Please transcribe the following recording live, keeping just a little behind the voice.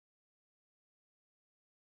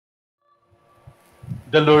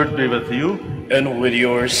The Lord be with you. And with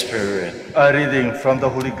your spirit. A reading from the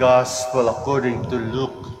Holy Gospel according to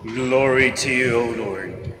Luke. Glory to you, O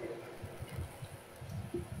Lord.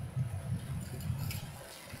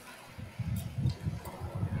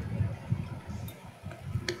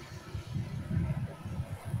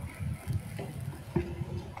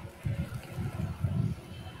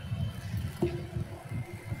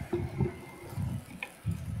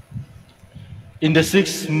 In the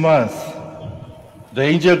 6th month, the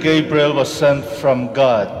angel Gabriel was sent from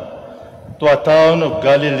God to a town of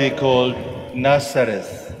Galilee called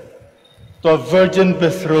Nazareth, to a virgin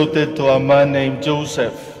betrothed to a man named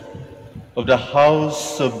Joseph of the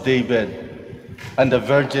house of David, and the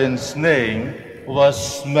virgin's name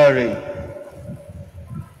was Mary.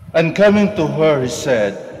 And coming to her, he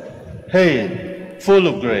said, "Hail, full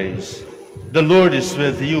of grace, the Lord is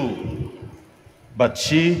with you." But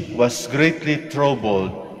she was greatly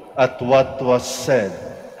troubled at what was said,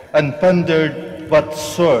 and pondered what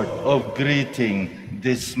sort of greeting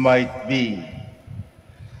this might be.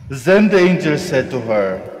 Then the angel said to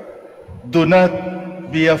her, "Do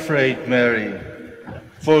not be afraid, Mary,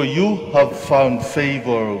 for you have found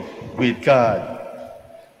favor with God.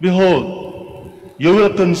 Behold, you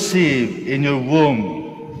will conceive in your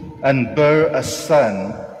womb and bear a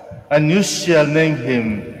son, and you shall name him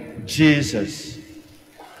Jesus.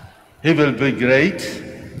 He will be great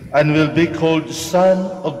and will be called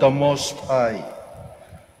Son of the Most High.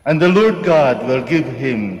 And the Lord God will give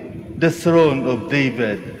him the throne of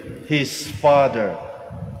David, his father,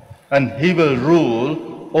 and he will rule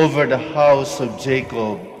over the house of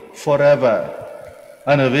Jacob forever,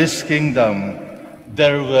 and of his kingdom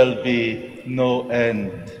there will be no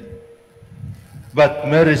end." But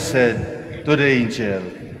Mary said to the angel,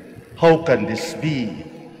 "How can this be,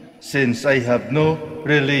 since I have no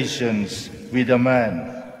relations with a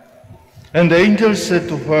man?" And the angel said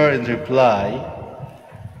to her in reply,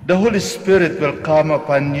 "The Holy Spirit will come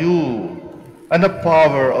upon you, and the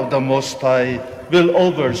power of the Most High will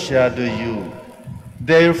overshadow you.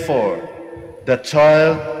 Therefore, the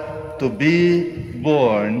child to be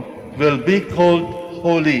born will be called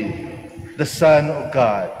Holy, the Son of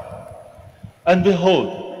God. And behold,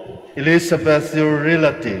 Elizabeth, your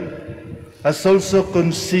relative, has also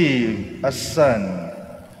conceived a son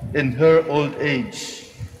in her old age,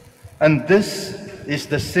 and this is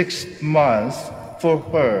the 6th month for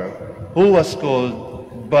her who was called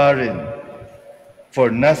barren, for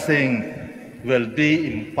nothing will be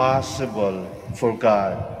impossible for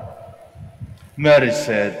God." Mary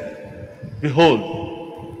said, "Behold,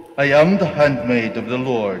 I am the handmaid of the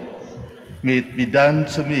Lord. May it be done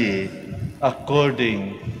to me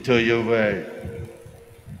according to your word."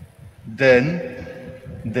 Then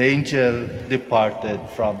the angel departed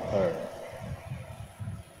from her.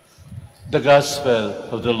 The Gospel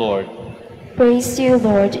of the Lord. Praise to you,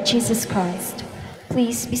 Lord Jesus Christ.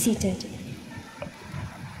 Please be seated.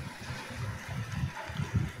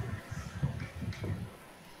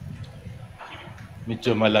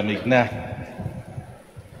 Medyo malamig na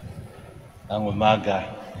ang umaga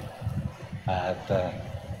at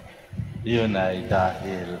yun ay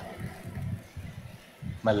dahil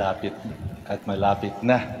malapit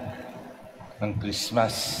na ng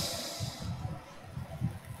Christmas.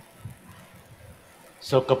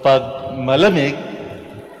 So kapag malamig,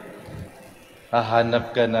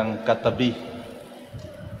 hahanap ka ng katabi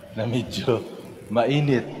na medyo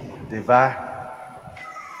mainit, di ba?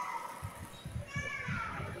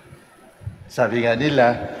 Sabi nga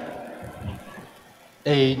nila,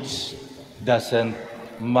 age doesn't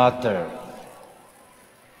matter.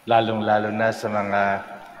 Lalong-lalo na sa mga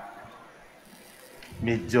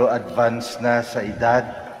medyo advanced na sa edad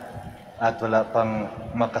at wala pang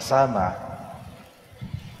makasama.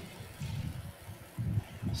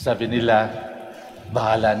 Sabi nila,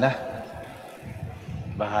 bahala na.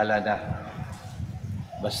 Bahala na.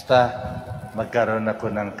 Basta magkaroon ako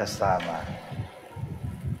ng kasama.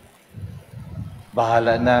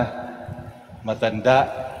 Bahala na, matanda,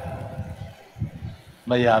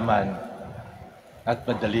 mayaman, at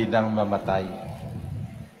madali nang mamatay.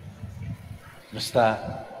 Basta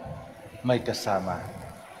may kasama.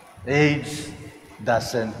 Age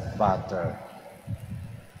doesn't matter.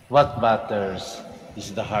 What matters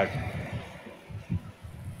is the heart.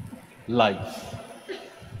 Life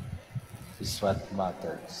is what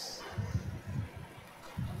matters.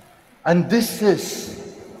 And this is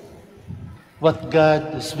what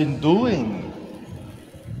God has been doing,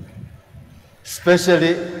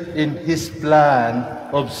 especially in His plan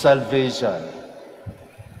of salvation.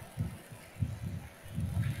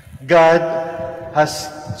 God has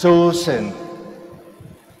chosen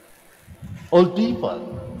old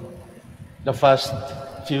people. The first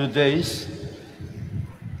few days,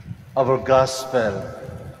 our gospel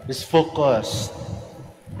is focused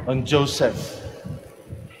on Joseph,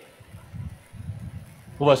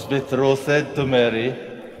 who was betrothed to Mary,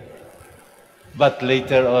 but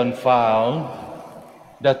later on found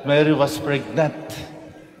that Mary was pregnant.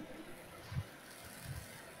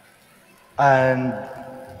 And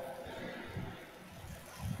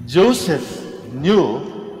Joseph knew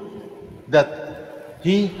that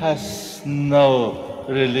he has no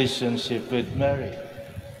relationship with Mary.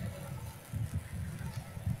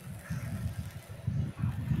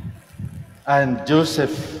 And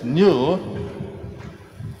Joseph knew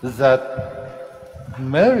that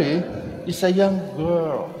Mary is a young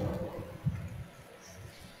girl.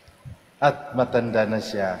 At matanda na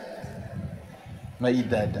siya. May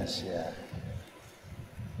edad na siya.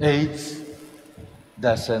 Age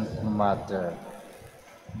doesn't matter.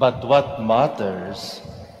 But what matters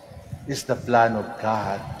is the plan of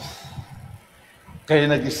God. Kaya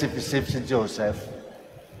nag-isip-isip si Joseph.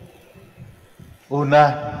 Una,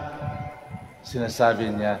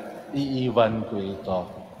 sinasabi niya, iiwan ko ito.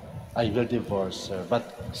 I will divorce her,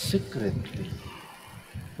 but secretly,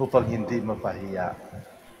 upang hindi mapahiya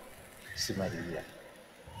si Maria.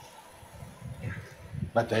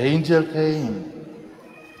 But the angel came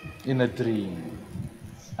in a dream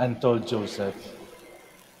and told Joseph,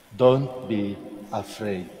 don't be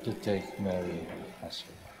afraid to take Mary as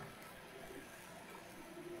your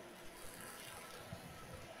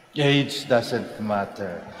wife. Age doesn't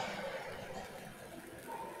matter.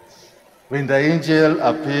 When the angel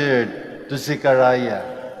appeared to Zechariah,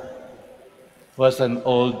 was an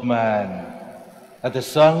old man at the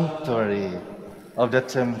sanctuary of the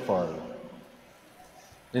temple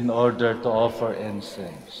in order to offer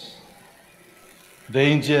incense. The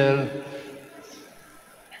angel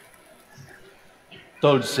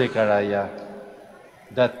told Zechariah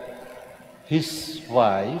that his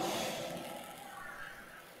wife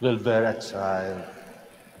will bear a child,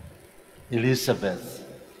 Elizabeth,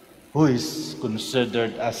 who is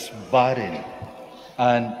considered as barren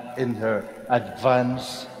and in her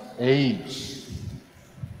advanced age.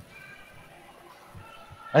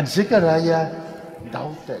 And Zechariah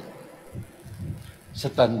doubted. Sa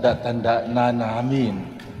tanda-tanda na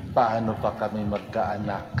namin, paano pa kami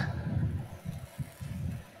magkaanak?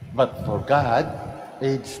 But for God,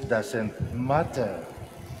 age doesn't matter.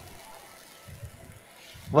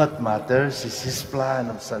 What matters is His plan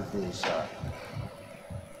of salvation.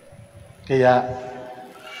 Kaya,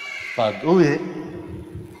 pag-uwi,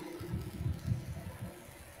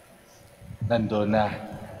 nandun na.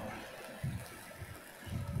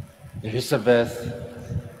 Elizabeth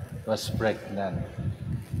was pregnant.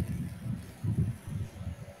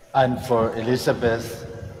 And for Elizabeth,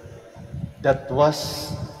 that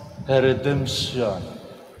was her redemption.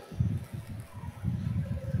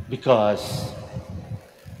 Because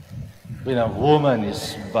when a woman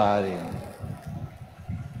is barren,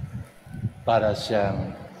 para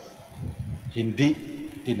siyang hindi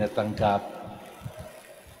tinatanggap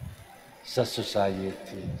sa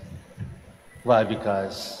society. Why?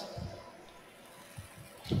 Because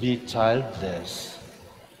to be childless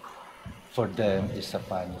for them is a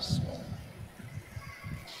punishment.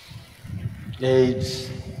 Age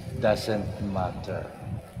doesn't matter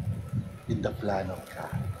in the plan of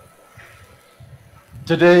God.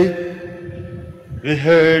 Today, we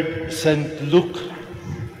heard St. Luke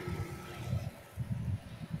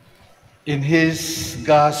in his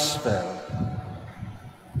gospel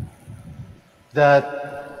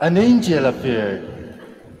that an angel appeared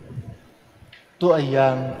to a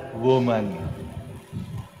young woman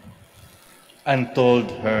and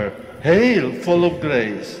told her, "Hail, full of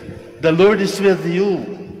grace, the Lord is with you."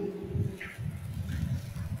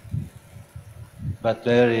 But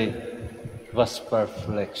Mary was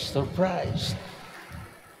perplexed, surprised.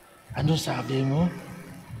 Ano sabi mo?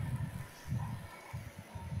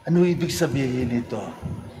 Ano ibig sabihin nito?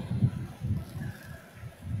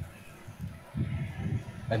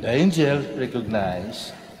 And the angel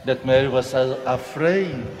recognized that Mary was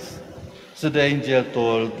afraid. So the angel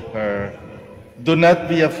told her, "Do not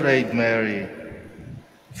be afraid, Mary,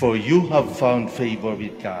 for you have found favor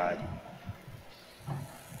with God.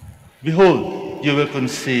 Behold, you will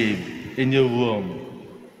conceive in your womb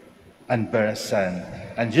and bear a son,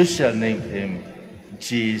 and you shall name him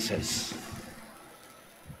Jesus."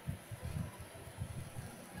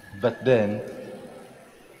 But then,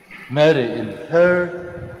 Mary, in her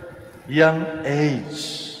young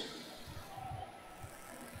age,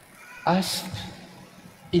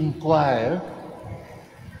 inquired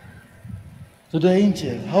to the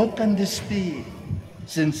angel, "How can this be,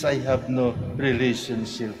 since I have no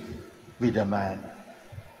relationship with a man?"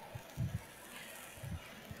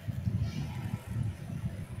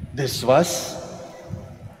 This was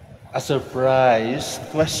a surprise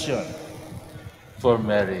question for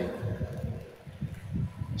Mary.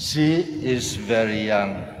 She is very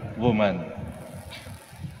young woman,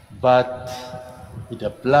 but with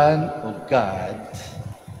the plan of God,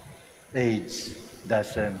 age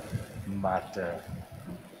doesn't matter.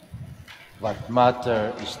 What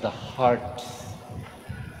matters is the heart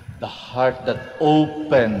that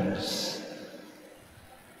opens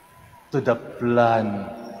to the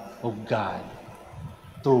plan of God,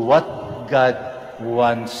 to what God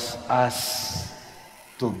wants us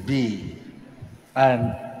to be,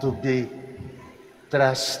 and to be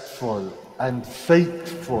trustful and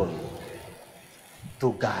faithful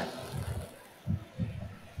to God.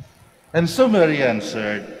 And so Mary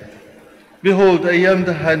answered, "Behold, I am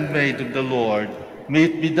the handmaid of the Lord. May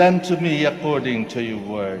it be done to me according to your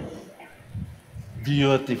word."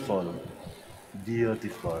 Beautiful,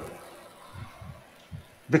 beautiful.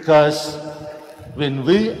 Because when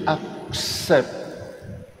we accept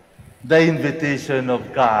the invitation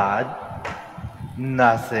of God,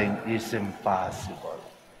 nothing is impossible.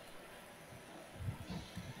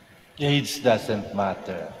 Age doesn't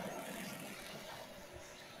matter.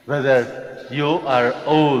 Whether you are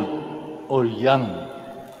old or young,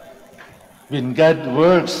 when God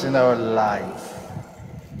works in our life,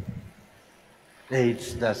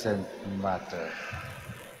 age doesn't matter.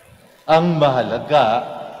 Ang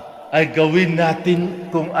mahalaga ay gawin natin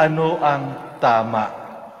kung ano ang tama.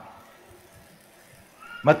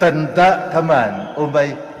 Matanda ka man o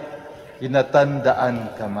may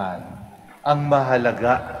tinatandaan ka man, ang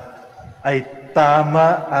mahalaga ay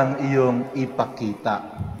tama ang iyong ipakita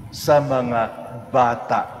sa mga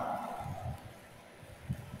bata.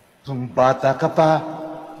 Kung bata ka pa,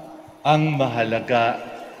 ang mahalaga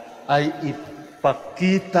ay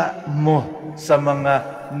ipakita mo sa mga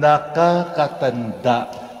nakakatanda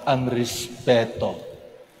ang respeto.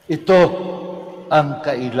 Ito ang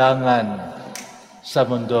kailangan sa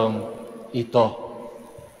mundong ito.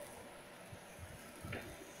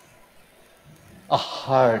 A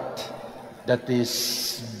heart that is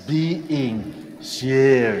being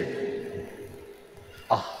shared.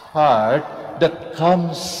 A heart that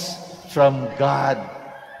comes from God.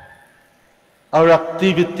 Our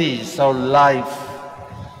activities, our life,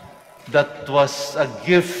 that was a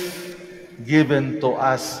gift given to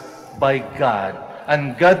us by God.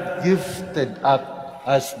 And God gifted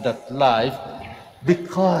us that life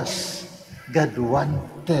because God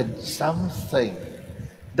wanted something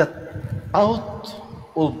that out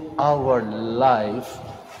of our life,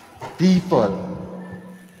 people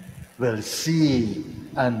will see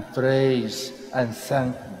and praise and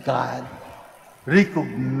thank God,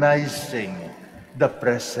 recognizing the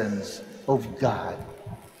presence of God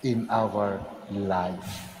in our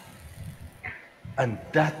life. And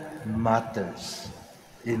that matters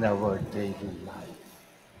in our daily life.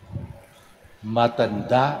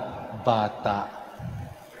 Matanda, bata,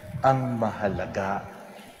 ang mahalaga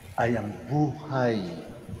ay ang buhay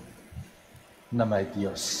na may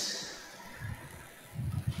Diyos.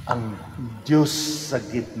 Ang Diyos sa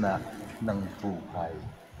gitna ng buhay.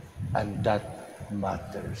 And that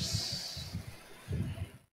matters.